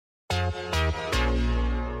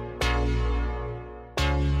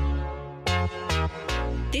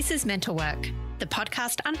This is Mental Work, the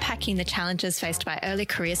podcast unpacking the challenges faced by early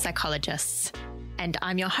career psychologists. And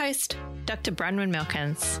I'm your host, Dr. Bronwyn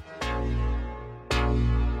Milkins.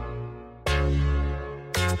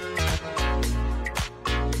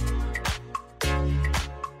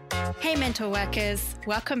 Hey, mental workers,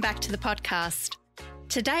 welcome back to the podcast.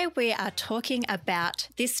 Today we are talking about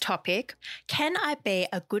this topic: can I be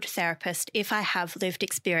a good therapist if I have lived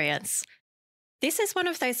experience? This is one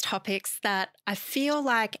of those topics that I feel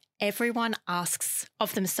like everyone asks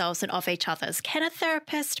of themselves and of each others. Can a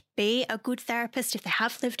therapist be a good therapist if they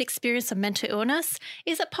have lived experience of mental illness?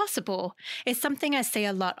 Is it possible? It's something I see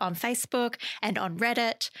a lot on Facebook and on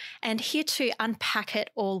Reddit. And here to unpack it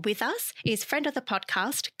all with us is friend of the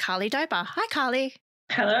podcast, Carly Dober. Hi, Carly.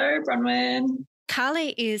 Hello, Bronwyn. Carly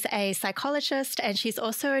is a psychologist and she's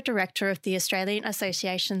also a director of the Australian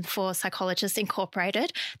Association for Psychologists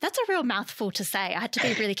Incorporated. That's a real mouthful to say. I had to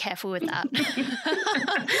be really careful with that.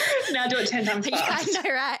 Now do it 10 times fast. Yeah, I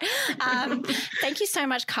know, right? Thank you so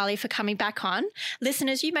much, Carly, for coming back on.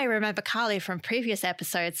 Listeners, you may remember Carly from previous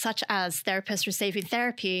episodes, such as Therapist Receiving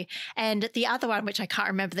Therapy and the other one, which I can't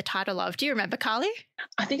remember the title of. Do you remember, Carly?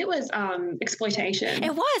 I think it was exploitation.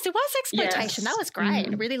 It was exploitation. Yes. That was great.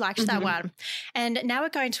 I really liked that one. And now we're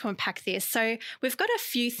going to unpack this. So we've got a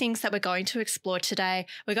few things that we're going to explore today.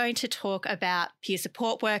 We're going to talk about peer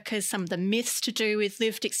support workers, some of the myths to do with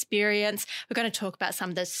lived experience. We're going to talk about some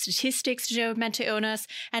of the statistics to do with mental illness.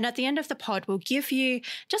 And at the end of the pod, we'll give you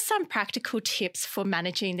just some practical tips for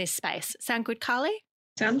managing this space. Sound good, Carly?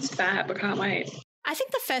 Sounds fab. I can't wait. I think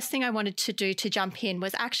the first thing I wanted to do to jump in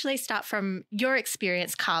was actually start from your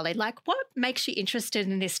experience, Carly. Like, what makes you interested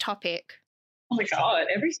in this topic? Oh my God,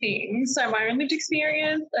 everything. So my own lived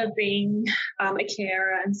experience of being a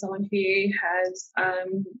carer and someone who has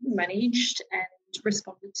managed and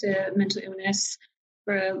responded to mental illness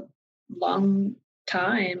for a long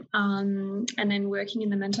time, and then working in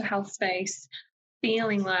the mental health space,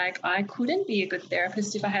 feeling like I couldn't be a good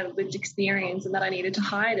therapist if I had lived experience and that I needed to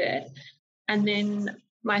hide it. And then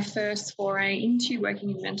my first foray into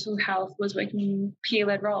working in mental health was working in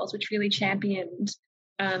peer-led roles, which really championed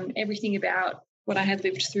everything about what I had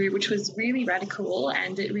lived through, which was really radical,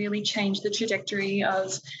 and it really changed the trajectory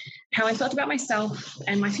of how I felt about myself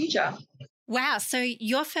and my future. Wow. So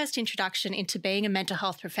your first introduction into being a mental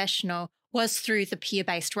health professional was through the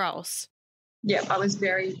peer-based roles? Yeah, I was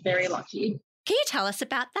very, very lucky. Can you tell us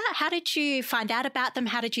about that? How did you find out about them?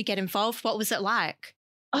 How did you get involved? What was it like?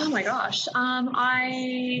 Oh my gosh.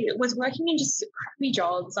 I was working in just crappy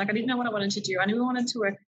jobs. Like, I didn't know what I wanted to do. I knew I wanted to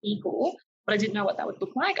work with people, but I didn't know what that would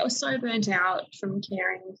look like. I was so burnt out from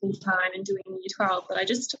caring full time and doing year 12 that I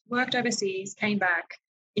just worked overseas, came back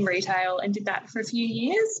in retail and did that for a few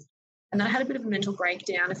years. And then I had a bit of a mental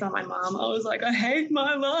breakdown in front of my mum. I was like, I hate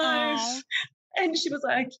my life. Aww. And she was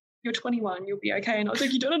like, you're 21, you'll be okay. And I was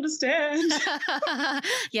like, you don't understand.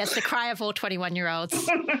 Yes, the cry of all 21-year-olds.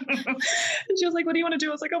 And she was like, what do you want to do?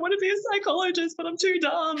 I was like, I want to be a psychologist, but I'm too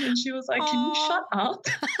dumb. And she was like, can you shut up?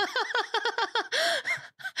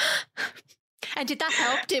 And did that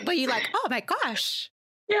help? Were you like, oh my gosh?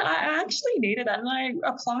 Yeah, I actually needed that. And I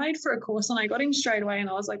applied for a course and I got in straight away and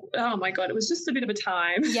I was like, oh my God, it was just a bit of a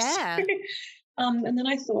time. Yeah. And then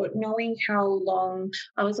I thought, knowing how long,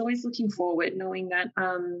 I was always looking forward, knowing that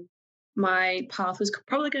my path was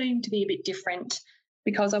probably going to be a bit different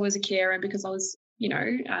because I was a carer and because I was,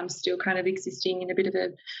 still kind of existing in a bit of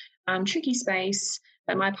a tricky space,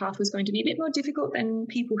 that my path was going to be a bit more difficult than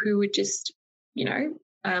people who were just,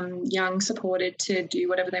 young, supported to do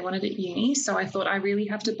whatever they wanted at uni. So I thought I really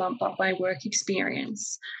have to bump up my work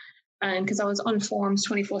experience. And because I was on forums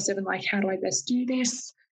 24/7, like, how do I best do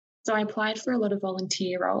this? So I applied for a lot of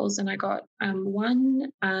volunteer roles and I got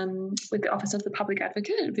one with the Office of the Public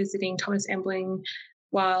Advocate visiting Thomas Embling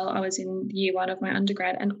while I was in year 1 of my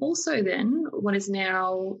undergrad, and also then what is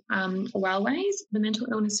now Wellways, the Mental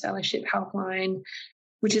Illness Fellowship Helpline,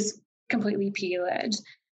 which is completely peer-led.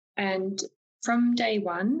 And from day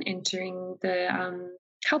one entering the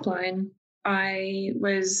helpline, I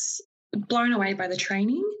was blown away by the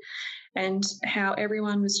training and how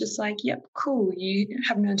everyone was just like, yep, cool, you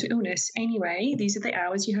have mental illness anyway. These are the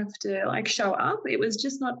hours you have to show up. It was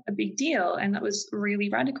just not a big deal. And that was really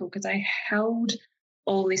radical because I held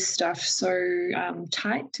all this stuff so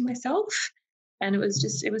tight to myself. And it was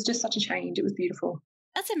just such a change. It was beautiful.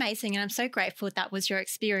 That's amazing. And I'm so grateful that was your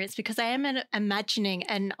experience, because I am imagining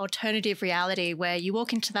an alternative reality where you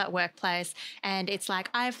walk into that workplace and it's like,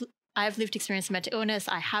 I've lived experience of mental illness,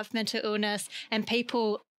 I have mental illness, and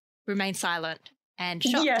people remain silent and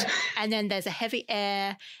shocked. Yeah. And then there's a heavy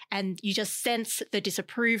air and you just sense the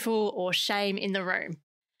disapproval or shame in the room.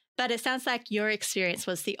 But it sounds like your experience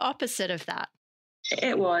was the opposite of that.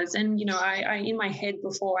 It was. And, I in my head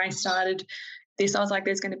before I started this, I was like,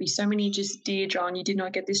 there's going to be so many just, dear John, you did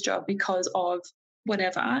not get this job because of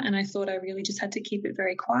whatever. And I thought I really just had to keep it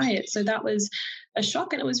very quiet. So that was a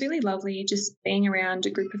shock. And it was really lovely just being around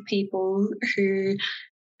a group of people who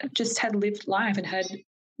just had lived life and had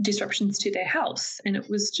disruptions to their health. And it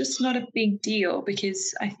was just not a big deal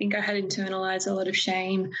because I think I had internalized a lot of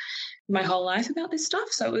shame my whole life about this stuff.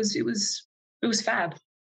 So it was fab.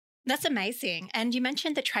 That's amazing. And you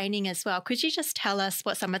mentioned the training as well. Could you just tell us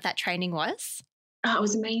what some of that training was? Oh, it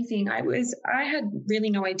was amazing. I had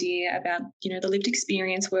really no idea about, the lived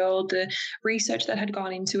experience world, the research that had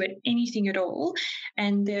gone into it, anything at all.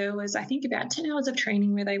 And there was, I think, about 10 hours of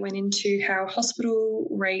training where they went into how hospital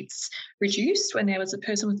rates reduced when there was a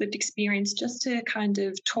person with lived experience, just to kind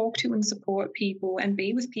of talk to and support people and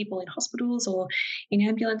be with people in hospitals or in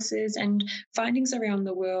ambulances, and findings around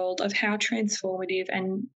the world of how transformative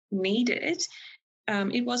and needed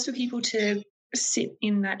it was for people to sit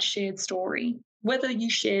in that shared story. Whether you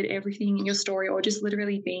shared everything in your story or just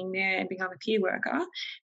literally being there and being a peer worker,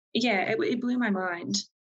 it blew my mind.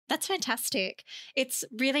 That's fantastic. It's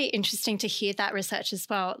really interesting to hear that research as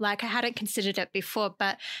well. Like, I hadn't considered it before,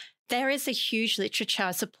 but there is a huge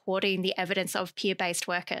literature supporting the evidence of peer-based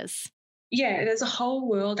workers. Yeah, there's a whole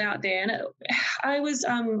world out there. And I was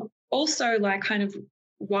also like kind of,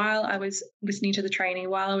 while I was listening to the training,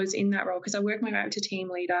 while I was in that role, because I worked my way up to team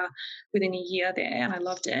leader within a year there and I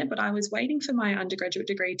loved it, but I was waiting for my undergraduate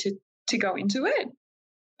degree to go into it.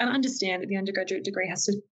 And I understand that the undergraduate degree has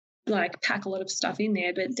to like pack a lot of stuff in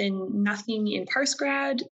there, but then nothing in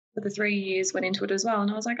postgrad for the 3 years went into it as well.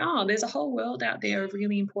 And I was like, oh, there's a whole world out there of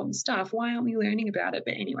really important stuff. Why aren't we learning about it?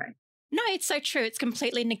 But anyway. No, it's so true. It's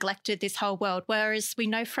completely neglected, this whole world. Whereas we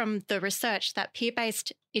know from the research that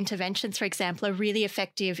peer-based interventions, for example, are really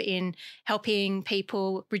effective in helping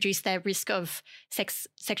people reduce their risk of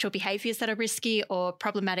sexual behaviours that are risky or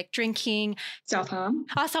problematic drinking. Self-harm.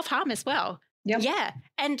 Oh, self-harm as well. Yep. Yeah.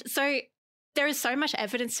 And so there is so much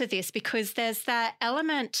evidence for this because there's that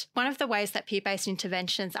element. One of the ways that peer-based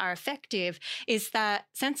interventions are effective is that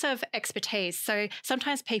sense of expertise. So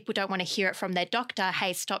sometimes people don't want to hear it from their doctor,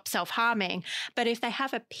 hey, stop self-harming. But if they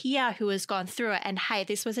have a peer who has gone through it and, hey,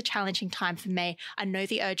 this was a challenging time for me, I know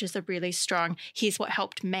the urges are really strong, here's what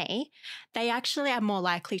helped me, they actually are more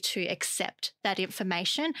likely to accept that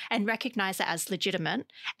information and recognize it as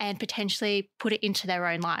legitimate and potentially put it into their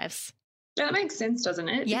own lives. That makes sense, doesn't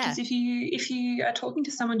it? Yeah. Because if you are talking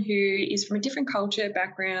to someone who is from a different culture,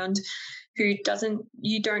 background, who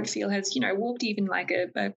you don't feel has, walked even like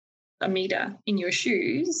a meter in your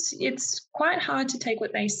shoes, it's quite hard to take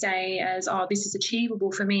what they say as, oh, this is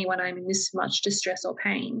achievable for me when I'm in this much distress or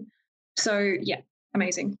pain. So, yeah,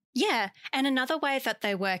 amazing. Yeah. And another way that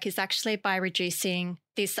they work is actually by reducing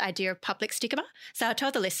this idea of public stigma. So I'll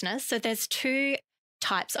tell the listeners, so there's two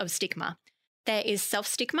types of stigma. There is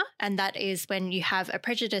self-stigma, and that is when you have a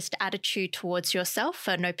prejudiced attitude towards yourself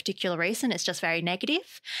for no particular reason. It's just very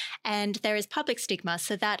negative. And there is public stigma.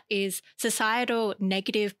 So that is societal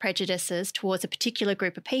negative prejudices towards a particular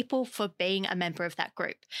group of people for being a member of that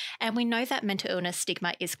group. And we know that mental illness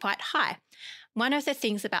stigma is quite high. One of the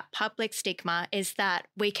things about public stigma is that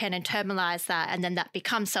we can internalize that and then that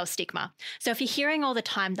becomes self-stigma. So if you're hearing all the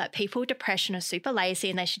time that people with depression are super lazy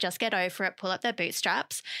and they should just get over it, pull up their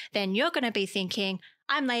bootstraps, then you're going to be thinking,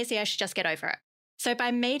 I'm lazy, I should just get over it. So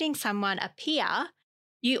by meeting someone, a peer,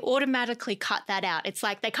 you automatically cut that out. It's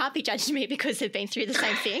like they can't be judging me because they've been through the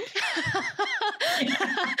same thing.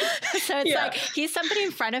 So it's like, here's somebody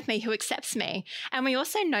in front of me who accepts me. And we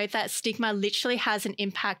also know that stigma literally has an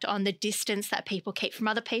impact on the distance that people keep from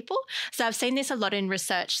other people. So I've seen this a lot in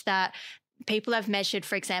research that people have measured,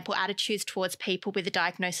 for example, attitudes towards people with a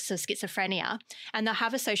diagnosis of schizophrenia, and they'll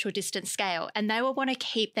have a social distance scale, and they will want to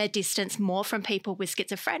keep their distance more from people with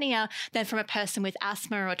schizophrenia than from a person with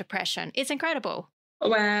asthma or depression. It's incredible.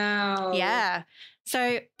 Wow. Yeah.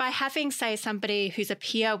 So by having, say, somebody who's a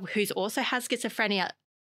peer who's also has schizophrenia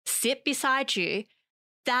sit beside you,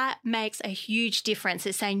 that makes a huge difference.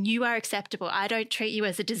 It's saying you are acceptable. I don't treat you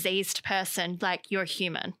as a diseased person, like you're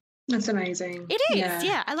human. That's amazing. It is.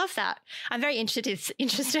 Yeah, I love that. I'm very interested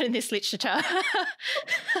in this literature.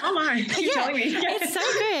 Oh my, you're telling me. Yeah. It's so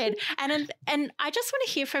good. And I just want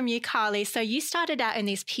to hear from you, Carly. So you started out in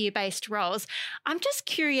these peer-based roles. I'm just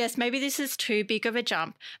curious, maybe this is too big of a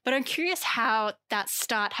jump, but I'm curious how that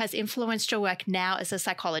start has influenced your work now as a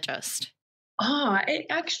psychologist. Oh, it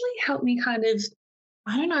actually helped me kind of,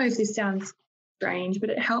 I don't know if this sounds strange,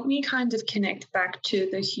 but it helped me kind of connect back to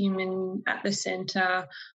the human at the center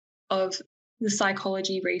of the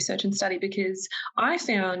psychology research and study, because I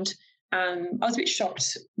found I was a bit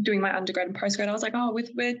shocked doing my undergrad and postgrad. I was like, oh,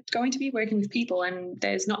 we're going to be working with people and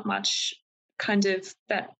there's not much kind of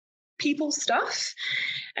that people stuff.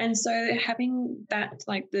 And so having that,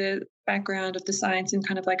 like the background of the science and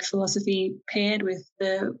kind of like philosophy paired with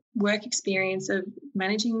the work experience of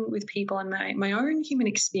managing with people and my own human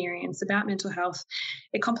experience about mental health,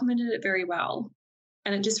 it complemented it very well.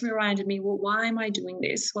 And it just reminded me, well, why am I doing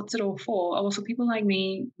this? What's it all for? Oh, well, for people like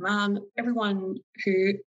me, mum, everyone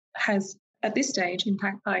who has at this stage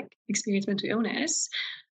experienced mental illness,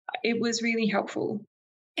 it was really helpful.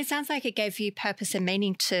 It sounds like it gave you purpose and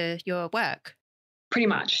meaning to your work. Pretty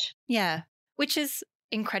much. Yeah, which is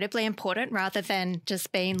incredibly important rather than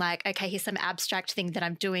just being like, okay, here's some abstract thing that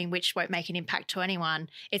I'm doing which won't make an impact to anyone.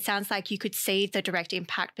 It sounds like you could see the direct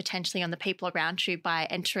impact potentially on the people around you by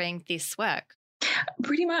entering this work.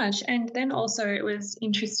 Pretty much. And then also it was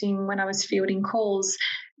interesting when I was fielding calls,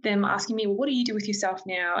 them asking me, well, what do you do with yourself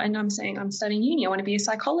now? And I'm saying, I'm studying uni, I want to be a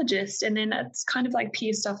psychologist. And then it's kind of like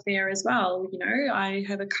peer stuff there as well. You know, I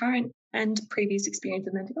have a current and previous experience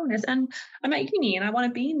of mental illness and I'm at uni and I want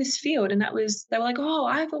to be in this field. And they were like, oh,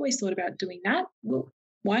 I've always thought about doing that. Well,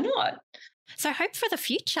 why not? So hope for the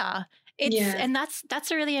future. And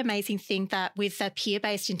that's a really amazing thing that with the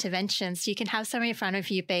peer-based interventions, you can have someone in front of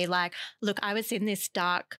you be like, look, I was in this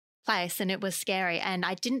dark place and it was scary and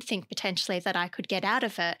I didn't think potentially that I could get out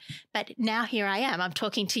of it. But now here I am. I'm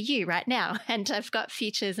talking to you right now and I've got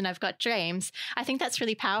futures and I've got dreams. I think that's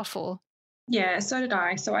really powerful. Yeah, so did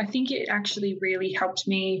I. So I think it actually really helped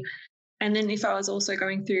me. And then if I was also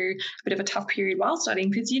going through a bit of a tough period while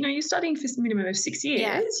studying, because, you know, you're studying for a minimum of 6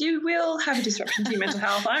 years, you will have a disruption to your mental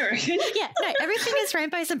health, I reckon. Yeah, no, everything is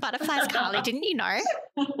rainbows and butterflies, Carly, didn't you know?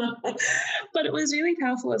 But it was really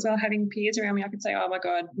powerful as well, having peers around me. I could say, oh, my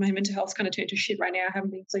God, my mental health's kind of turned to shit right now. I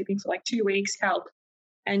haven't been sleeping for like 2 weeks, help.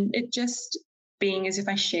 And it just being as if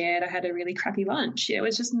I had a really crappy lunch. It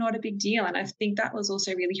was just not a big deal. And I think that was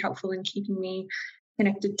also really helpful in keeping me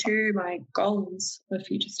connected to my goals of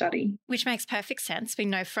future study. Which makes perfect sense. We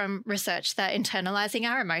know from research that internalizing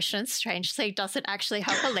our emotions strangely doesn't actually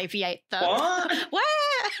help alleviate them. What?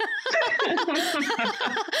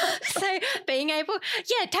 So being able,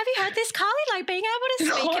 have you heard this, Carly? Like being able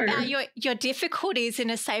to speak about your difficulties in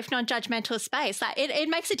a safe, non-judgmental space, like it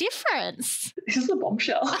makes a difference. This is a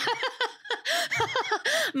bombshell.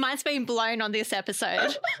 Mine's been blown on this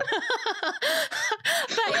episode.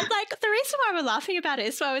 But like the reason why we're laughing about it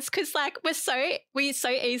as well is because like we so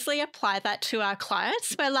easily apply that to our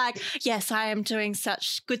clients. We're like, yes, I am doing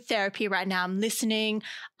such good therapy right now. I'm listening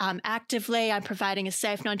actively. I'm providing a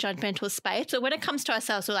safe, non-judgmental space. But when it comes to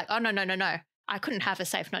ourselves, we're like, oh, no. I couldn't have a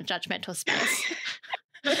safe, non-judgmental space.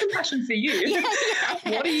 No compassion for you. Yeah.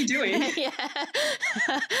 What are you doing? Yeah.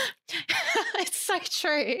 It's so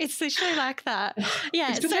true. It's literally like that.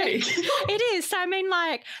 Yeah. It's pathetic. It is. So I mean,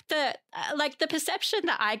 like the perception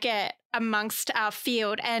that I get amongst our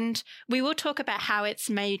field, and we will talk about how it's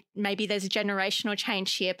maybe there's a generational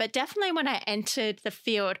change here, but definitely when I entered the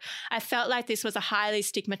field, I felt like this was a highly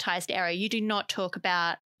stigmatized area. You do not talk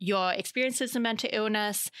about your experiences of mental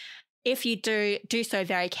illness. If you do so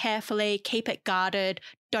very carefully, keep it guarded,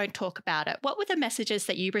 don't talk about it. What were the messages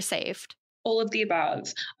that you received? All of the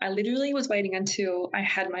above. I literally was waiting until I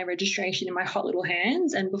had my registration in my hot little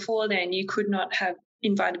hands. And before then, you could not have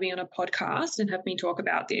invited me on a podcast and have me talk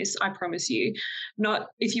about this. I promise you. Not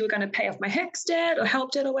if you were going to pay off my HECS debt or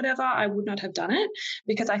help debt or whatever, I would not have done it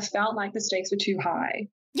because I felt like the stakes were too high.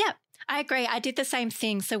 Yeah. I agree. I did the same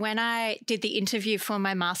thing. So when I did the interview for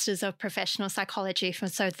my Masters of Professional Psychology, the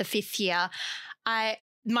 5th year,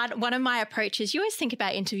 one of my approaches, you always think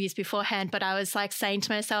about interviews beforehand, but I was like saying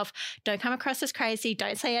to myself, don't come across as crazy.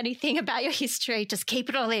 Don't say anything about your history. Just keep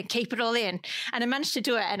it all in. And I managed to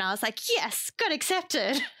do it. And I was like, yes, got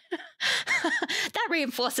accepted. That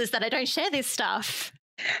reinforces that I don't share this stuff.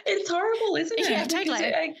 It's horrible, isn't it? Yeah,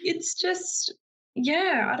 totally. It's just...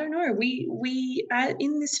 Yeah, I don't know. We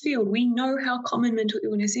in this field, we know how common mental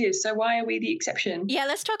illness is. So why are we the exception? Yeah,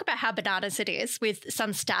 let's talk about how bananas it is with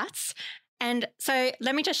some stats. And so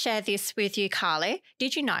let me just share this with you, Carly.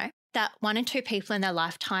 Did you know that 1 in 2 people in their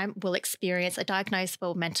lifetime will experience a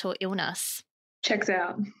diagnosable mental illness? Checks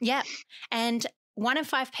out. Yeah. And 1 in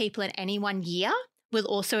 5 people in any 1 year will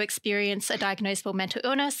also experience a diagnosable mental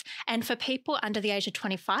illness. And for people under the age of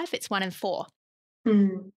 25, it's 1 in 4.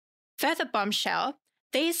 Further bombshell,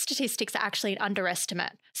 these statistics are actually an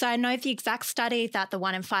underestimate. So I know the exact study that the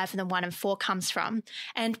 1 in 5 and the 1 in 4 comes from.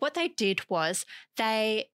 And what they did was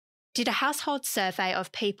they did a household survey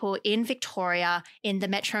of people in Victoria in the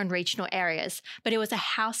metro and regional areas, but it was a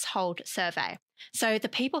household survey. So the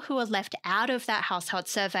people who were left out of that household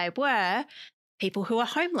survey were people who are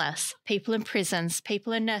homeless, people in prisons,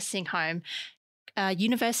 people in nursing home,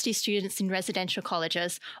 university students in residential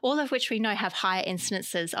colleges, all of which we know have higher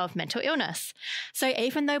incidences of mental illness. So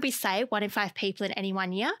even though we say 1 in 5 people in any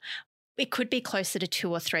one year, it could be closer to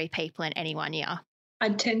 2 or 3 people in any one year. I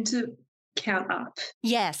tend to count up.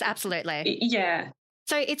 Yes, absolutely. Yeah.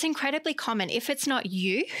 So it's incredibly common. If it's not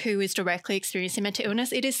you who is directly experiencing mental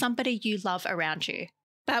illness, it is somebody you love around you.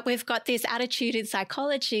 But we've got this attitude in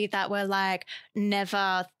psychology that we're like,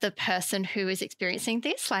 never the person who is experiencing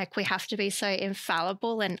this. Like, we have to be so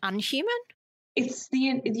infallible and unhuman. It's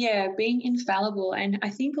being infallible. And I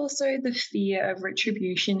think also the fear of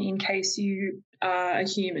retribution in case you are a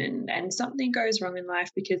human and something goes wrong in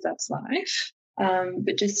life, because that's life.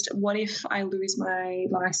 But just what if I lose my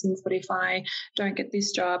license? What if I don't get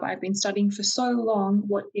this job? I've been studying for so long.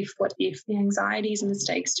 What if? The anxieties and the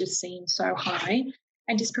stakes just seem so high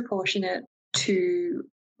and disproportionate to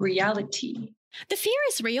reality. The fear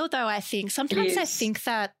is real, though, I think. Sometimes I think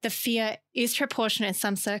that the fear is proportionate in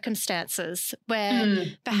some circumstances where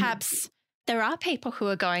perhaps there are people who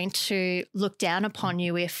are going to look down upon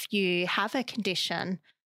you if you have a condition.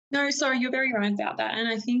 No, sorry, you're very right about that. And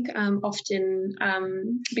I think often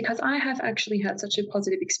because I have actually had such a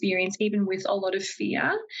positive experience, even with a lot of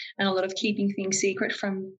fear and a lot of keeping things secret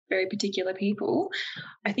from very particular people,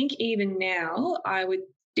 I think even now I would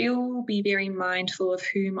still be very mindful of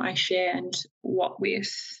whom I share and what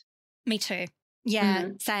with. Me too. Yeah,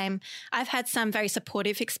 same. I've had some very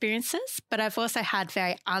supportive experiences, but I've also had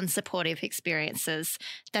very unsupportive experiences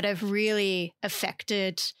that have really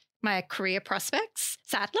affected my career prospects,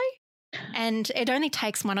 sadly. And it only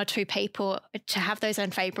takes 1 or 2 people to have those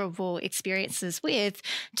unfavorable experiences with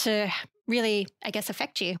to really, I guess,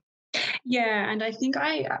 affect you. Yeah, and I think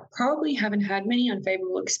I probably haven't had many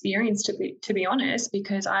unfavorable experience to be honest,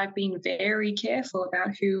 because I've been very careful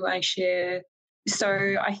about who I share. So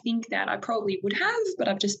I think that I probably would have, but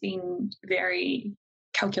I've just been very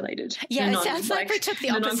calculated. Yeah, it sounds like we took the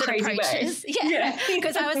opposite approaches. Yeah,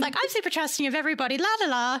 because I was like, I'm super trusting of everybody, la la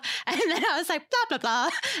la, and then I was like, blah blah blah,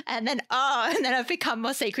 and then I've become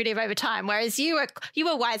more secretive over time. Whereas you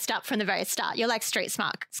were wised up from the very start. You're like street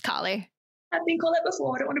smart, Carly. I've been called that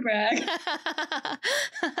before. I don't want to brag.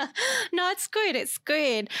 No, it's good. It's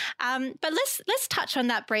good. But let's touch on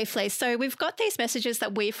that briefly. So we've got these messages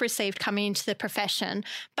that we've received coming into the profession,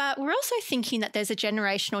 but we're also thinking that there's a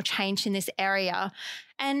generational change in this area.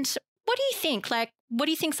 And what do you think? Like, what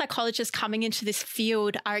do you think psychologists coming into this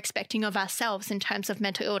field are expecting of ourselves in terms of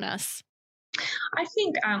mental illness? I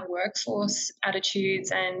think workforce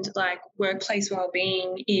attitudes and like workplace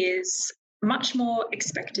well-being is much more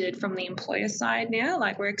expected from the employer side now.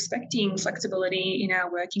 Like, we're expecting flexibility in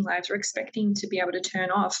our working lives. We're expecting to be able to turn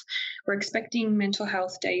off. We're expecting mental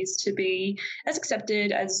health days to be as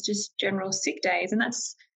accepted as just general sick days. And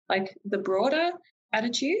that's like the broader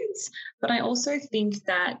attitudes. But I also think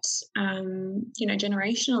that,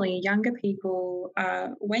 generationally, younger people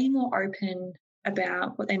are way more open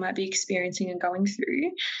about what they might be experiencing and going through.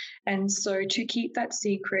 And so to keep that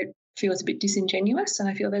secret feels a bit disingenuous, and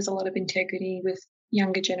I feel there's a lot of integrity with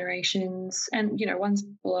younger generations and, ones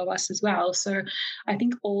below us as well. So I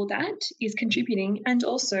think all that is contributing, and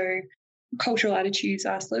also cultural attitudes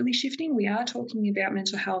are slowly shifting. We are talking about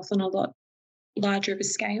mental health on a lot larger of a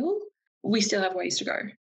scale. We still have ways to go.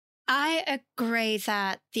 I agree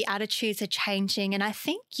that the attitudes are changing, and I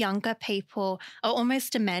think younger people are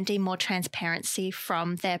almost demanding more transparency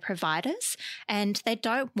from their providers, and they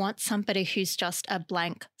don't want somebody who's just a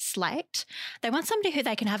blank slate. They want somebody who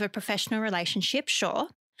they can have a professional relationship, sure,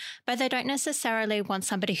 but they don't necessarily want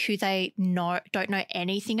somebody who they don't know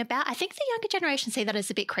anything about. I think the younger generation see that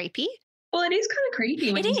as a bit creepy. Well, it is kind of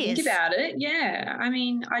creepy when you think about it. Yeah. I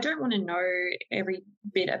mean, I don't want to know every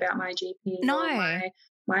bit about my GP or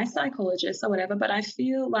my psychologist or whatever, but I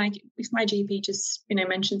feel like if my GP just,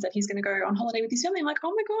 mentions that he's going to go on holiday with his family, I'm like,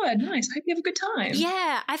 oh my God, nice. Hope you have a good time.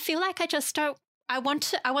 Yeah. I feel like I just don't. I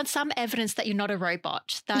want some evidence that you're not a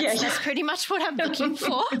robot. That's pretty much what I'm looking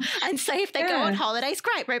for. And so if they go on holidays,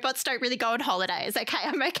 great. Robots don't really go on holidays. Okay,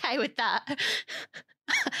 I'm okay with that.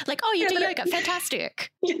 Like, oh, you do yoga.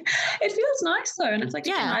 Fantastic. Yeah, it feels nice though. And it's like,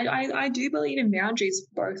 I do believe in boundaries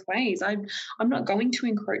both ways. I'm not going to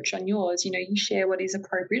encroach on yours. You share what is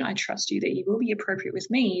appropriate. I trust you that you will be appropriate with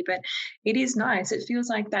me, but it is nice. It feels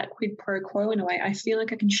like that quid pro quo in a way. I feel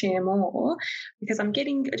like I can share more because I'm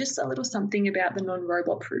getting just a little something about the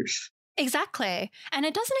non-robot proof. Exactly. And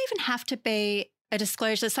it doesn't even have to be a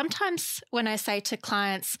disclosure. Sometimes when I say to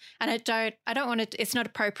clients, and I don't want to, it's not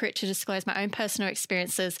appropriate to disclose my own personal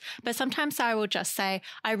experiences, but sometimes I will just say,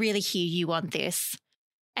 I really hear you on this.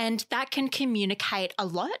 And that can communicate a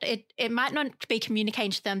lot. It might not be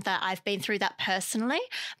communicating to them that I've been through that personally,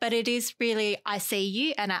 but it is really, I see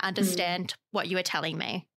you and I understand what you are telling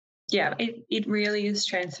me. Yeah, it really is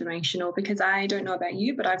transformational, because I don't know about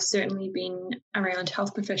you, but I've certainly been around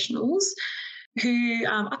health professionals who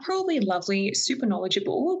are probably lovely, super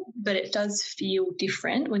knowledgeable, but it does feel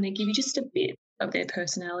different when they give you just a bit of their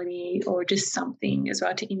personality or just something as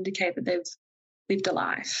well to indicate that they've lived a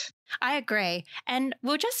life. I agree. And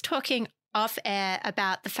we're just talking off air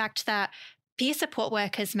about the fact that peer support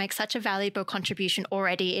workers make such a valuable contribution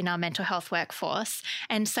already in our mental health workforce.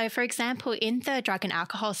 And so, for example, in the drug and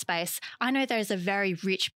alcohol space, I know there's a very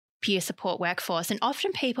rich peer support workforce, and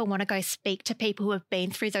often people want to go speak to people who have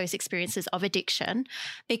been through those experiences of addiction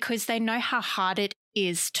because they know how hard it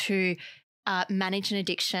is to manage an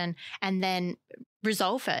addiction and then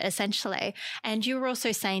resolve it, essentially. And you were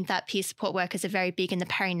also saying that peer support workers are very big in the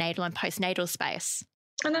perinatal and postnatal space.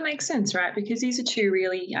 And that makes sense, right? Because these are two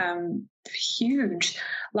really huge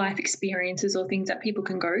life experiences or things that people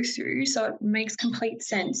can go through. So it makes complete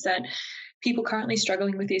sense that people currently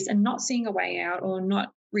struggling with this and not seeing a way out, or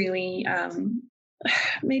not really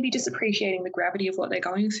maybe just appreciating the gravity of what they're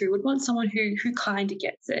going through, would want someone who kind of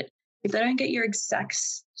gets it. If they don't get your exact,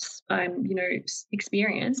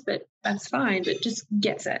 experience, but that's fine, but just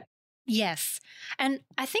gets it. Yes. And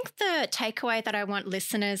I think the takeaway that I want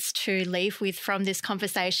listeners to leave with from this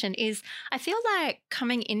conversation is I feel like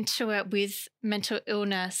coming into it with mental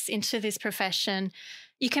illness, into this profession,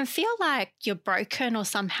 you can feel like you're broken or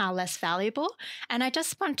somehow less valuable. And I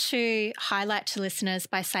just want to highlight to listeners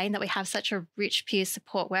by saying that we have such a rich peer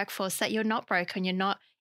support workforce that you're not broken, you're not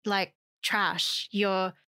like trash,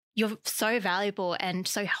 you're so valuable and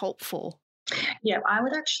so helpful. Yeah, I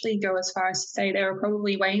would actually go as far as to say there are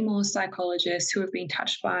probably way more psychologists who have been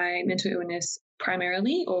touched by mental illness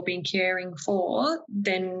primarily or been caring for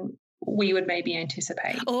than we would maybe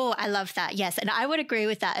anticipate. Oh, I love that. Yes. And I would agree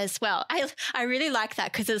with that as well. I really like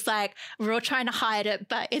that because it's like we're all trying to hide it,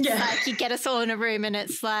 but it's like you get us all in a room and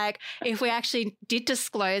it's like if we actually did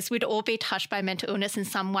disclose, we'd all be touched by mental illness in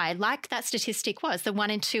some way. Like that statistic was, the 1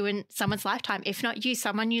 in 2 in someone's lifetime, if not you,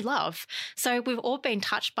 someone you love. So we've all been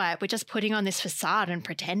touched by it. We're just putting on this facade and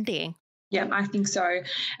pretending. Yeah, I think so.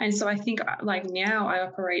 And so I think like now I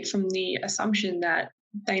operate from the assumption that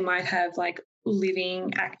they might have like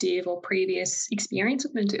living, active or previous experience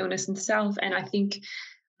with mental illness themselves. And I think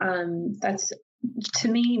that's, to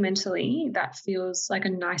me, mentally, that feels like a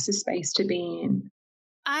nicer space to be in.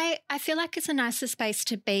 I feel like it's a nicer space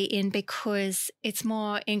to be in because it's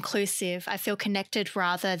more inclusive. I feel connected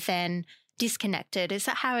rather than disconnected. Is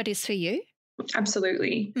that how it is for you?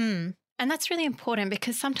 Absolutely. And that's really important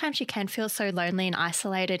because sometimes you can feel so lonely and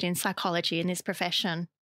isolated in psychology in this profession.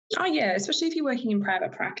 Oh, yeah, especially if you're working in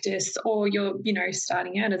private practice or you're,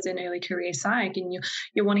 starting out as an early career psych and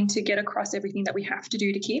you're wanting to get across everything that we have to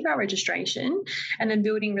do to keep our registration, and then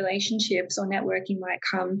building relationships or networking might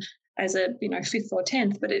come as a, 5th or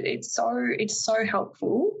 10th, but it's so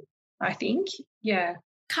helpful, I think. Yeah.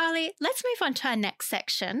 Carly, let's move on to our next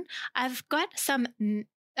section. I've got some...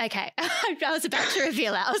 Okay, I was about to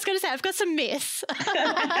reveal that. I was going to say I've got some myths,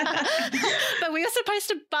 but we were supposed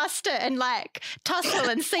to bust it and like tussle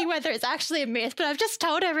and see whether it's actually a myth. But I've just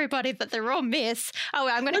told everybody that they're all myths. Oh,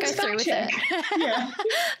 well, I'm going to go through with it. Yeah.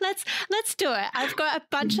 Let's do it. I've got a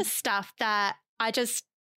bunch of stuff that I just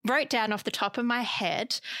wrote down off the top of my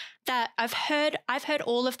head that I've heard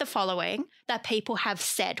all of the following that people have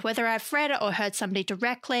said, whether I've read it or heard somebody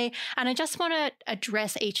directly. And I just want to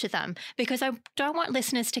address each of them because I don't want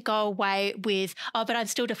listeners to go away with, oh, but I'm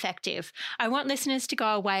still defective. I want listeners to go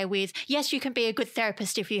away with, yes, you can be a good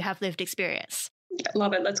therapist if you have lived experience.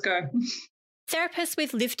 Love it. Let's go. Therapists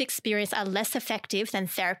with lived experience are less effective than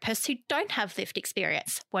therapists who don't have lived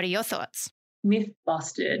experience. What are your thoughts? Myth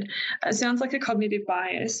busted. It sounds like a cognitive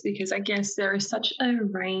bias because I guess there is such a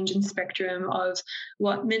range and spectrum of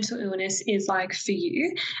what mental illness is like for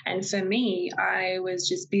you. And for me, I was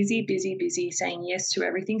just busy saying yes to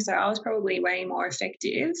everything. So I was probably way more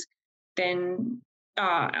effective than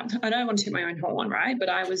I don't want to toot my own horn, right? But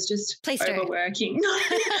I was just overworking,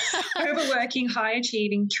 high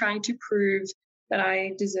achieving, trying to prove that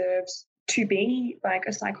I deserved to be like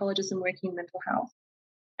a psychologist and working in mental health.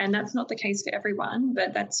 And that's not the case for everyone,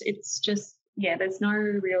 but it's just, there's no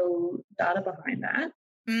real data behind that.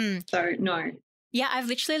 So no. Yeah, I've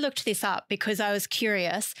literally looked this up because I was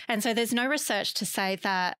curious. And so there's no research to say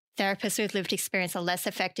that therapists with lived experience are less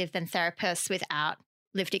effective than therapists without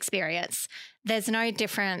lived experience. There's no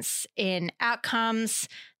difference in outcomes.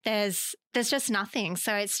 There's just nothing.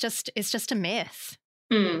 So it's just a myth.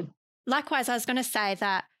 Mm. Likewise, I was going to say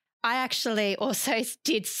that I actually also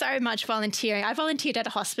did so much volunteering. I volunteered at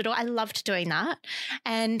a hospital. I loved doing that.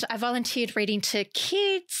 And I volunteered reading to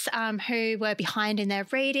kids who were behind in their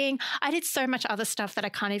reading. I did so much other stuff that I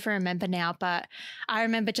can't even remember now. But I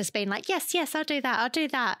remember just being like, yes, I'll do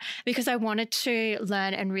that. Because I wanted to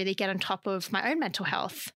learn and really get on top of my own mental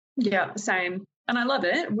health. Yeah, same. And I love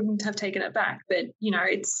it. Wouldn't have taken it back. But,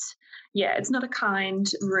 it's not a kind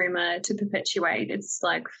rumor to perpetuate. It's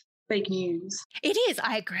like fake news. It is.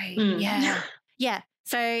 I agree. Mm. Yeah. Yeah.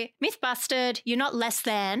 So myth busted. You're not less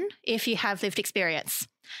than if you have lived experience.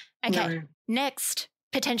 Okay. No. Next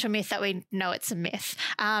potential myth that we know it's a myth.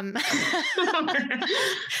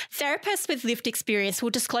 Therapists with lived experience will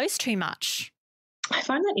disclose too much. I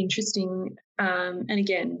find that interesting. And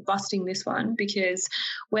again, busting this one because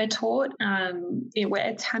we're taught, where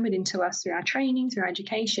it's hammered into us through our training, through our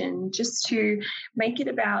education, just to make it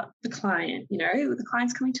about the client. The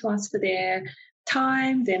client's coming to us for their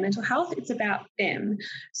time, their mental health. It's about them.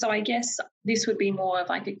 So I guess this would be more of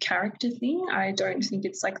like a character thing. I don't think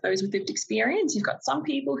it's like those with lived experience. You've got some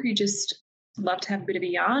people who just love to have a bit of a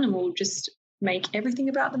yarn and will just make everything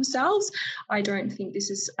about themselves. I don't think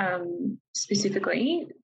this is specifically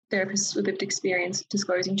therapists with lived experience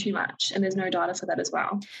disclosing too much, and there's no data for that as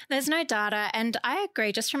well. There's no data, and I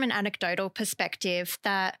agree just from an anecdotal perspective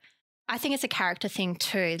that I think it's a character thing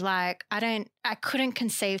too. Like I couldn't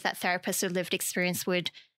conceive that therapists with lived experience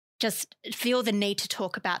would just feel the need to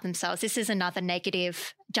talk about themselves. This is another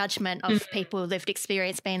negative judgment of people with lived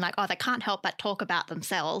experience being like, oh, they can't help but talk about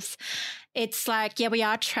themselves. It's like, yeah, we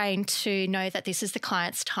are trained to know that this is the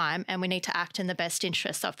client's time and we need to act in the best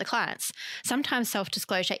interest of the clients. Sometimes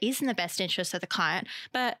self-disclosure is in the best interest of the client,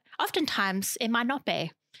 but oftentimes it might not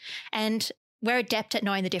be. And we're adept at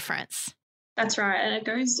knowing the difference. That's right. And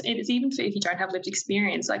it's even for if you don't have lived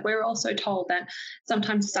experience. Like we're also told that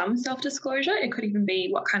sometimes some self-disclosure, it could even be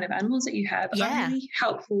what kind of animals that you have, are really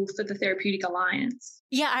helpful for the therapeutic alliance.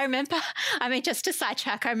 Yeah, I remember, just to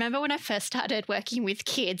sidetrack, I remember when I first started working with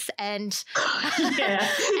kids and I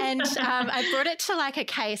brought it to like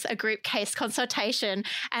a group case consultation,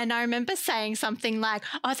 and I remember saying something like,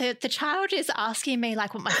 oh, the child is asking me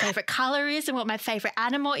like what my favorite color is and what my favorite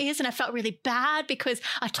animal is, and I felt really bad because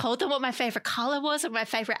I told them what my favorite color was and my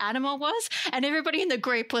favorite animal was, and everybody in the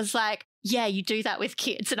group was like, yeah, you do that with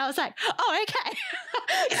kids. And I was like, oh, okay.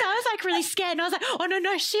 So I was like really scared. And I was like, oh,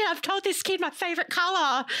 no, shit, I've told this kid my favorite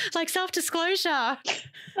color, like self-disclosure.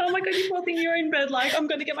 Oh my God, you poor thing, you're in bed like, I'm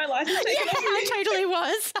going to get my license taken. Yeah, I totally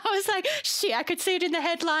was. I was like, shit, I could see it in the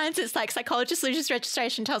headlines. It's like psychologist loses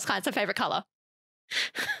registration, tells clients their favorite color.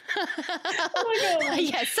 Oh my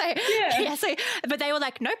God. So but they were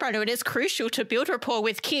like, no, Bruno, it is crucial to build rapport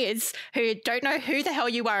with kids who don't know who the hell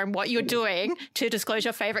you are and what you're doing to disclose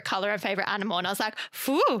your favorite color and favorite animal. And I was like,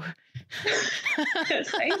 phew.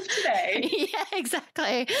 Safe today. Yeah,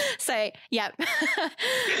 exactly. So, yeah.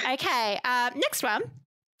 Okay, next one.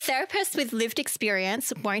 Therapists with lived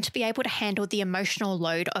experience won't be able to handle the emotional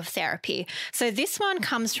load of therapy. So this one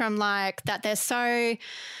comes from like that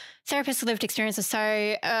therapists with lived experience are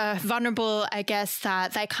so vulnerable, I guess,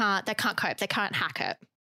 that they can't cope, they can't hack it.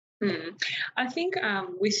 I think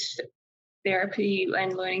with therapy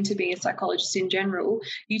and learning to be a psychologist in general,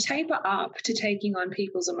 you taper up to taking on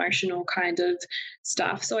people's emotional kind of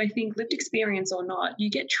stuff. So I think lived experience or not, you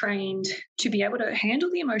get trained to be able to handle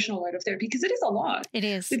the emotional load of therapy because it is a lot. It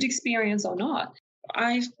is. Lived experience or not.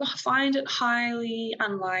 I find it highly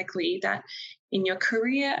unlikely that in your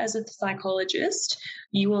career as a psychologist,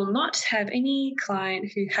 you will not have any client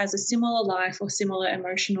who has a similar life or similar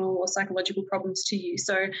emotional or psychological problems to you.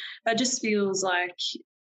 So that just feels like,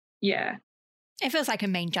 yeah. It feels like a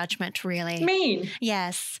mean judgment, really. Mean.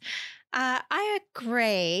 Yes. I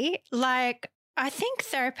agree. Like, I think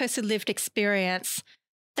therapists with lived experience,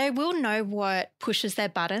 they will know what pushes their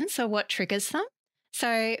buttons or what triggers them.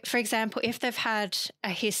 So, for example, if they've had a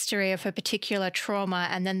history of a particular trauma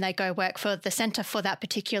and then they go work for the centre for that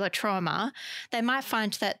particular trauma, they might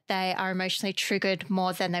find that they are emotionally triggered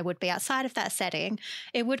more than they would be outside of that setting.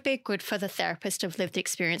 It would be good for the therapist of lived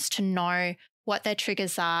experience to know what their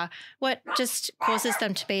triggers are, what just causes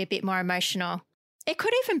them to be a bit more emotional. It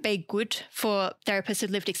could even be good for therapists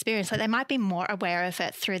with lived experience. Like they might be more aware of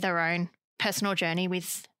it through their own personal journey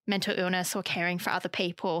with mental illness or caring for other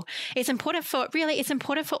people. It's important for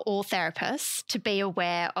all therapists to be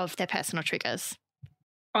aware of their personal triggers.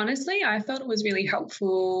 Honestly, I felt it was really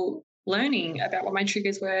helpful learning about what my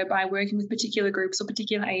triggers were by working with particular groups or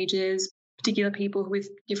particular ages, particular people with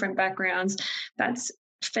different backgrounds. That's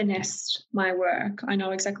finessed my work. I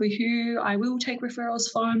know exactly who I will take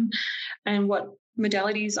referrals from and what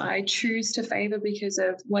modalities I choose to favour because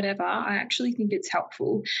of whatever. I actually think it's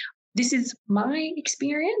helpful. This is my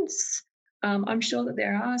experience. I'm sure that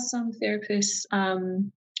there are some therapists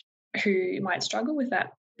who might struggle with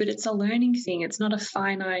that, but it's a learning thing. It's not a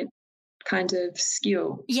finite kind of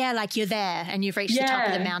skill. Yeah, like you're there and you've reached the top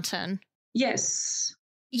of the mountain. Yes.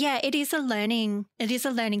 Yeah, it is a learning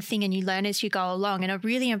thing, and you learn as you go along. And a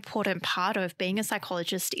really important part of being a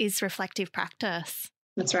psychologist is reflective practice.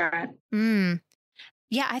 That's right.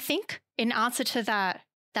 Yeah, I think in answer to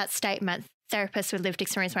that statement, therapists with lived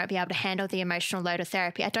experience won't be able to handle the emotional load of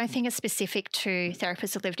therapy. I don't think it's specific to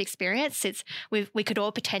therapists with lived experience. We could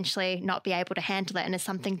all potentially not be able to handle it, and it's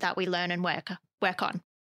something that we learn and work on.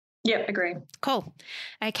 Yep, agree. Cool.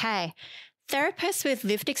 Okay. Therapists with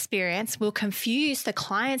lived experience will confuse the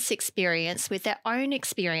client's experience with their own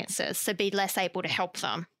experiences, so be less able to help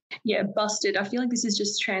them. Yeah, busted. I feel like this is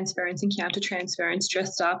just transference and counter-transference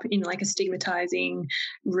dressed up in like a stigmatizing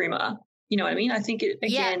rumor. You know what I mean? I think it,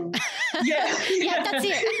 again... Yeah, yeah that's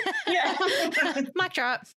it. Yeah. Mic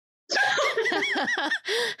drop. It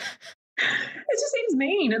just seems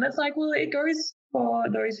mean. And it's like, well, it goes for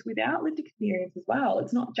those without lived experience as well.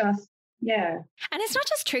 It's not just... Yeah. And it's not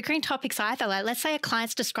just triggering topics either. Like, let's say a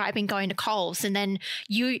client's describing going to Coles, and then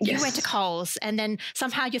you went to Coles, and then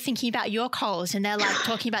somehow you're thinking about your Coles, and they're like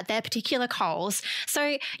talking about their particular Coles.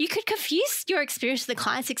 So you could confuse your experience with the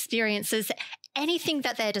client's experiences, anything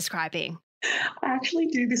that they're describing. I actually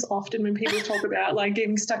do this often when people talk about like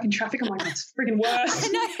getting stuck in traffic. I'm like, that's friggin' worse. I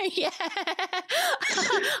know, yeah.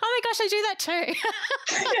 Oh my gosh, I do that too.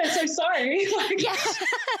 Yeah, so sorry. Yeah.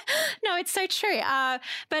 No, it's so true.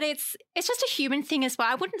 But it's just a human thing as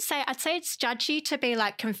well. I'd say it's judgy to be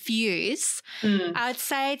like confused. I'd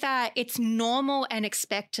say that it's normal and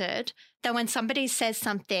expected that when somebody says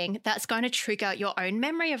something, that's going to trigger your own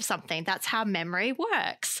memory of something. That's how memory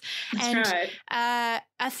works. That's right.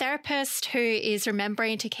 A therapist who is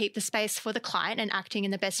remembering to keep the space for the client and acting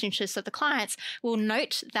in the best interests of the clients will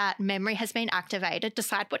note that memory has been activated,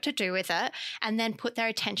 decide what to do with it, and then put their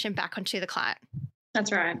attention back onto the client.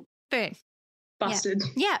 That's right. Boom. Busted.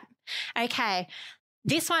 Yeah. Okay.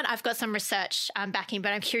 This one, I've got some research backing,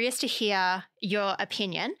 but I'm curious to hear your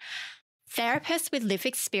opinion. Therapists with lived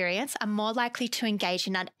experience are more likely to engage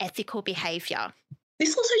in unethical behaviour.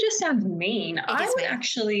 This also just sounds mean. I would mean.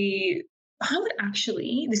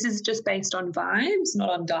 actually, this is just based on vibes, not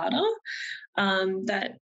on data,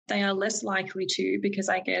 that they are less likely to, because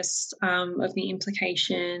I guess of the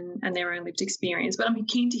implication and their own lived experience. But I'm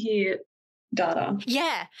keen to hear data.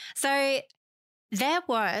 Yeah. So there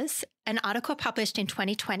was an article published in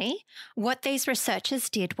 2020. What these researchers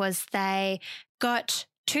did was they got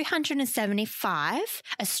 275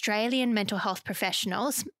 Australian mental health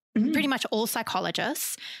professionals, pretty much all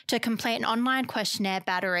psychologists, to complete an online questionnaire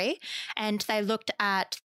battery. And they looked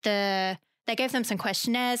at they gave them some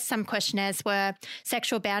questionnaires. Some questionnaires were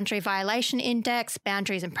Sexual Boundary Violation Index,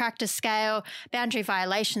 Boundaries and Practice Scale, Boundary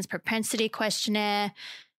Violations Propensity Questionnaire,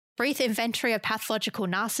 Brief Inventory of Pathological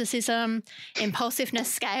Narcissism,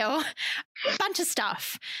 Impulsiveness Scale, a bunch of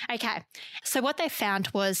stuff. Okay, so what they found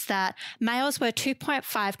was that males were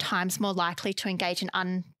 2.5 times more likely to engage in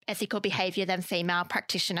unethical behaviour than female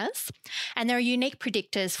practitioners. And there are unique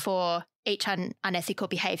predictors for each unethical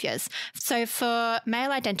behaviours. So for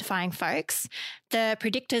male identifying folks, the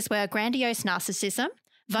predictors were grandiose narcissism,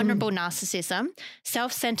 vulnerable narcissism,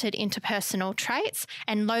 self-centered interpersonal traits,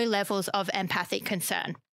 and low levels of empathic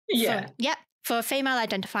concern. Yeah. For female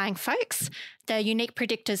identifying folks, the unique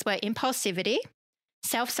predictors were impulsivity,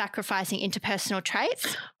 self-sacrificing interpersonal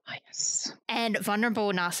traits, and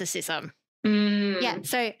vulnerable narcissism. Yeah,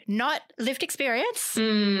 so not lived experience.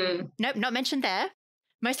 Nope, not mentioned there.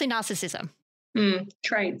 Mostly narcissism.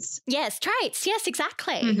 Traits. Yes, traits. Yes,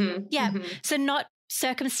 exactly. So not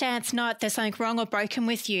circumstance, not there's something wrong or broken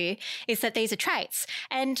with you, is that these are traits.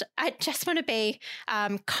 And I just want to be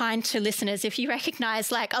kind to listeners. If you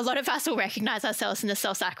recognize, like a lot of us will recognize ourselves in the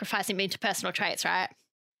self-sacrificing interpersonal traits, right?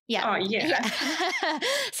 Yeah. Oh, yeah.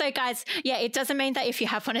 So guys, it doesn't mean that if you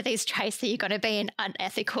have one of these traits that you're going to be an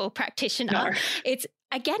unethical practitioner. No.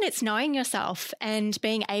 It's knowing yourself and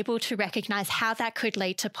being able to recognize how that could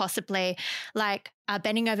lead to possibly like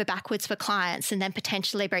bending over backwards for clients and then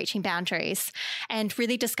potentially breaching boundaries, and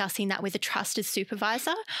really discussing that with a trusted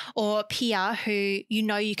supervisor or peer who you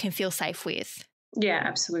know you can feel safe with. Yeah,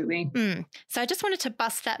 absolutely. So I just wanted to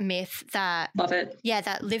bust that myth that... Love it. Yeah,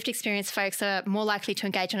 that lived experience folks are more likely to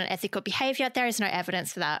engage in unethical behaviour. There is no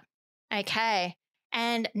evidence for that. Okay.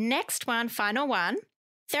 And next one, final one.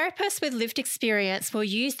 therapists with lived experience will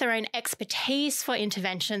use their own expertise for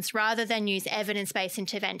interventions rather than use evidence-based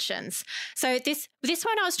interventions. So this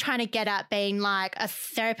one I was trying to get at being like a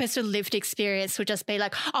therapist with lived experience will just be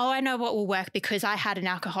like, oh, I know what will work because I had an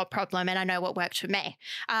alcohol problem and I know what worked for me.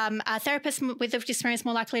 Are therapists with lived experience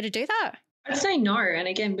more likely to do that? I'd say no. And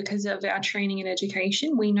again, because of our training and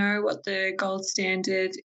education, we know what the gold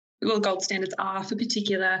standards are for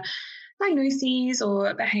particular diagnoses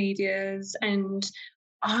or behaviours. And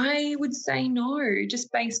I would say no,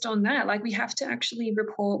 just based on that. Like, we have to actually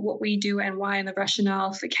report what we do and why, and the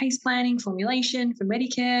rationale for case planning, formulation, for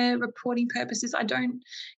Medicare reporting purposes.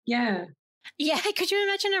 Yeah. Yeah, could you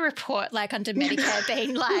imagine a report like under Medicare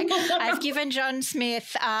being like, I've given John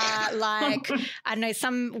Smith I don't know,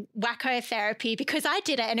 some wacko therapy because I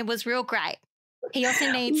did it and it was real great. He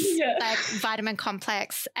also needs like vitamin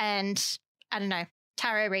complex and I don't know,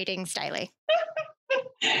 tarot readings daily.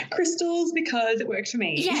 Crystals because it worked for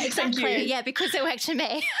me. Yeah, exactly. Yeah, because it worked for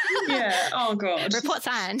me. Yeah. Oh God. Report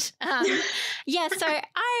signed. Yeah. So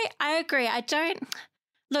I agree.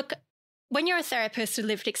 Look. When you're a therapist with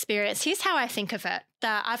lived experience, here's how I think of it.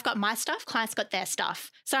 That I've got my stuff, clients got their stuff.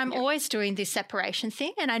 So I'm always doing this separation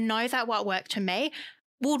thing. And I know that what worked for me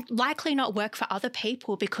will likely not work for other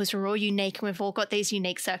people because we're all unique and we've all got these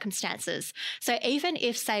unique circumstances. So even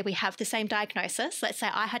if, say, we have the same diagnosis, let's say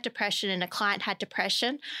I had depression and a client had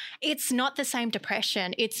depression, it's not the same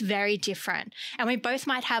depression. It's very different. And we both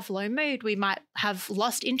might have low mood. We might have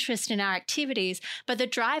lost interest in our activities, but the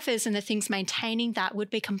drivers and the things maintaining that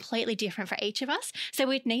would be completely different for each of us. So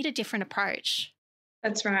we'd need a different approach.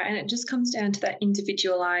 That's right. And it just comes down to that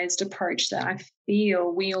individualized approach that I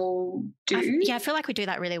feel we all do. I feel like we do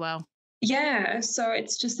that really well. Yeah. So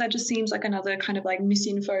it's just, that just seems like another kind of like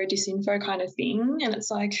misinfo, disinfo kind of thing. And it's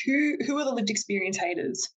like, who are the lived experience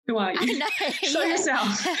haters? Who are you? I know, Show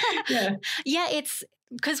yourself. Yeah. Yeah, it's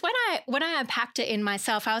because when I unpacked it in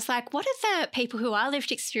myself, I was like, what are the people who are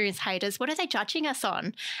lived experience haters? What are they judging us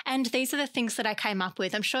on? And these are the things that I came up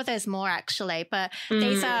with. I'm sure there's more actually, but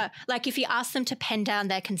these are like, if you ask them to pen down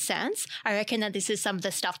their concerns, I reckon that this is some of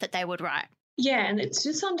the stuff that they would write. Yeah, and it's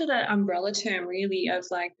just under that umbrella term really of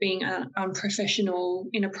like being an unprofessional,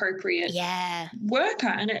 inappropriate worker.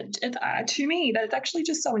 And to me, that's actually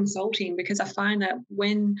just so insulting, because I find that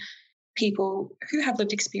when people who have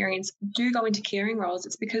lived experience do go into caring roles,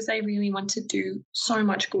 it's because they really want to do so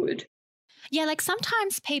much good. Yeah, like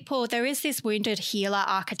sometimes there is this wounded healer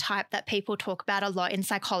archetype that people talk about a lot in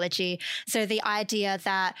psychology. So the idea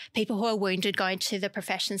that people who are wounded go into the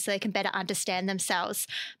profession so they can better understand themselves.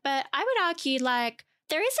 But I would argue like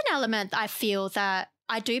there is an element I feel that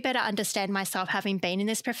I do better understand myself having been in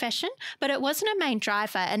this profession, but it wasn't a main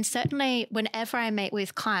driver. And certainly whenever I meet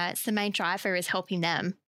with clients, the main driver is helping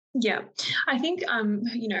them. Yeah, I think,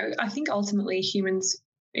 I think ultimately humans,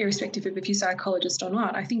 irrespective of if you're a psychologist or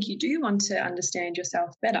not, I think you do want to understand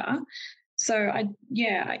yourself better. So,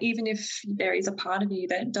 even if there is a part of you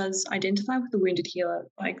that does identify with the wounded healer,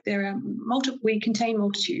 like there are we contain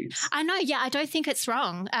multitudes. I know, yeah, I don't think it's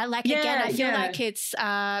wrong. Again, I feel like it's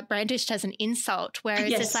brandished as an insult, where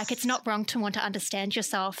it's just like it's not wrong to want to understand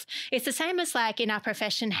yourself. It's the same as like in our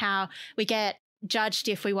profession how we get judged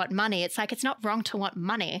if we want money. It's like it's not wrong to want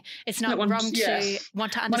money. It's not wrong to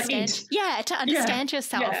want to understand. To understand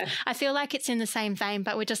yourself. Yeah. I feel like it's in the same vein,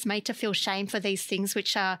 but we're just made to feel shame for these things,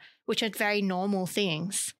 which are very normal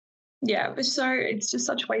things. Yeah, so it's just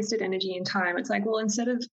such wasted energy and time. It's like, well, instead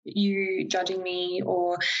of you judging me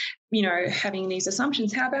or, having these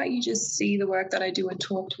assumptions, how about you just see the work that I do and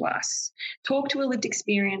talk to us? Talk to a lived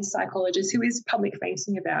experience psychologist who is public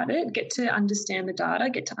facing about it, get to understand the data,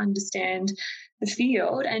 get to understand the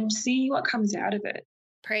field and see what comes out of it.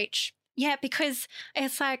 Preach. Yeah, because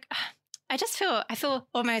it's like, I feel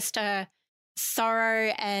almost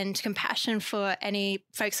sorrow and compassion for any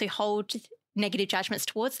folks who hold negative judgments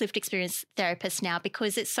towards lived experience therapists now,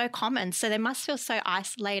 because it's so common. So they must feel so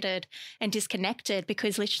isolated and disconnected,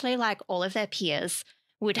 because literally like all of their peers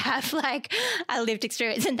would have like a lived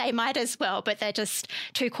experience and they might as well, but they're just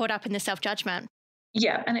too caught up in the self-judgment.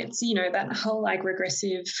 Yeah, and it's, that whole like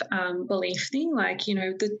regressive belief thing, like,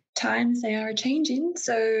 the times they are changing.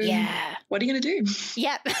 So what are you going to do?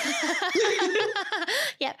 Yep.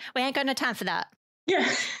 Yep. We ain't got no time for that.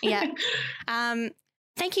 Yeah. Yeah.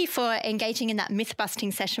 Thank you for engaging in that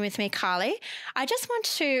myth-busting session with me, Carly. I just want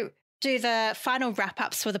to do the final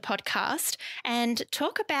wrap-ups for the podcast and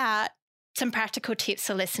talk about some practical tips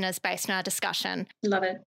for listeners based on our discussion. Love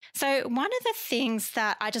it. So one of the things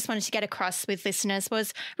that I just wanted to get across with listeners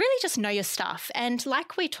was really just know your stuff. And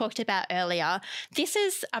like we talked about earlier, this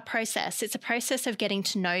is a process. It's a process of getting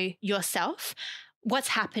to know yourself. what's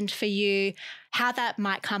happened for you, how that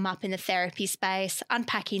might come up in the therapy space,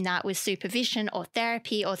 unpacking that with supervision or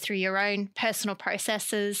therapy or through your own personal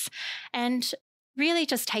processes, and really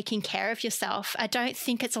just taking care of yourself. I don't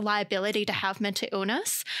think it's a liability to have mental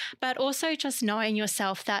illness, but also just knowing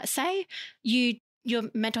yourself that, say your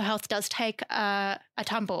mental health does take a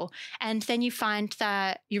tumble, and then you find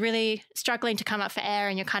that you're really struggling to come up for air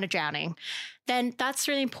and you're kind of drowning, then that's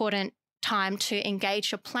really important time to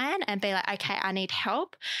engage your plan and be like, okay, I need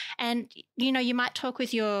help. And, you might talk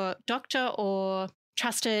with your doctor or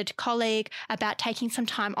trusted colleague about taking some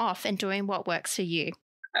time off and doing what works for you.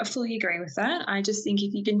 I fully agree with that. I just think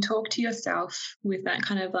if you can talk to yourself with that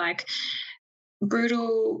kind of like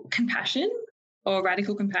brutal compassion or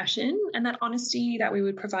radical compassion and that honesty that we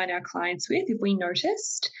would provide our clients with if we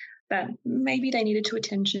noticed that maybe they needed to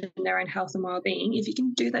attend to their own health and well-being, if you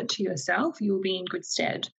can do that to yourself, you will be in good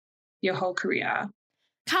stead your whole career.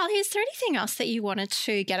 Carly, is there anything else that you wanted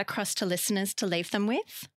to get across to listeners to leave them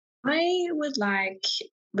with? I would like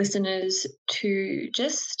listeners to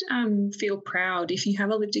just feel proud. If you have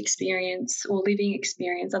a lived experience or living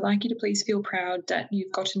experience, I'd like you to please feel proud that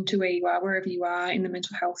you've gotten to where you are, wherever you are in the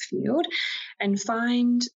mental health field, and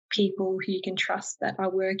find people who you can trust that are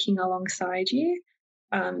working alongside you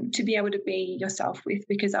to be able to be yourself with,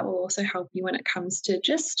 because that will also help you when it comes to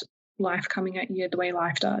just life coming at you the way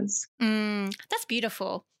life does. That's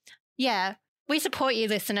beautiful. Yeah. We support you,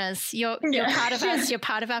 listeners. You're part of us. You're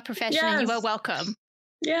part of our profession. Yes. And you are welcome.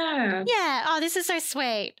 Yeah. Yeah. Oh, this is so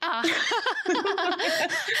sweet. Oh.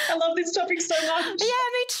 I love this topic so much. Yeah,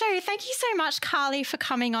 me too. Thank you so much, Carly, for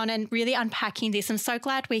coming on and really unpacking this. I'm so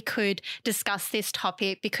glad we could discuss this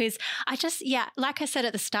topic because like I said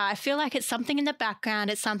at the start, I feel like it's something in the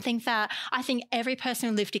background. It's something that I think every person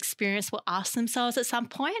with lived experience will ask themselves at some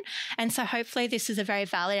point. And so hopefully this is a very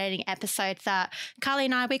validating episode that Carly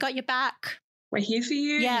and we got your back. We're here for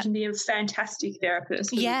you. Yep. You can be a fantastic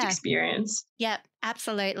therapist with lived experience. Yep,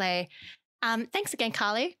 absolutely. Thanks again,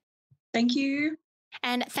 Carly. Thank you.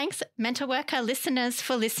 And thanks, Mental Worker listeners,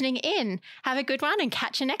 for listening in. Have a good one and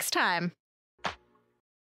catch you next time.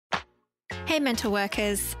 Hey, Mental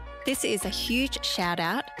Workers. This is a huge shout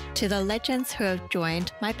out to the legends who have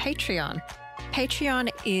joined my Patreon. Patreon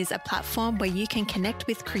is a platform where you can connect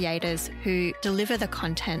with creators who deliver the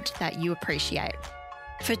content that you appreciate.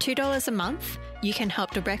 For $2 a month, you can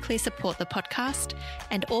help directly support the podcast,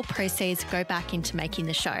 and all proceeds go back into making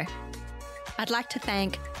the show. I'd like to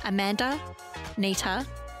thank Amanda, Nita,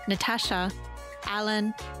 Natasha,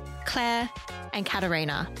 Alan, Claire, and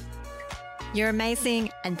Katarina. You're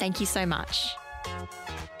amazing, and thank you so much.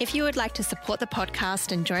 If you would like to support the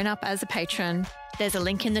podcast and join up as a patron, there's a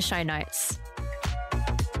link in the show notes.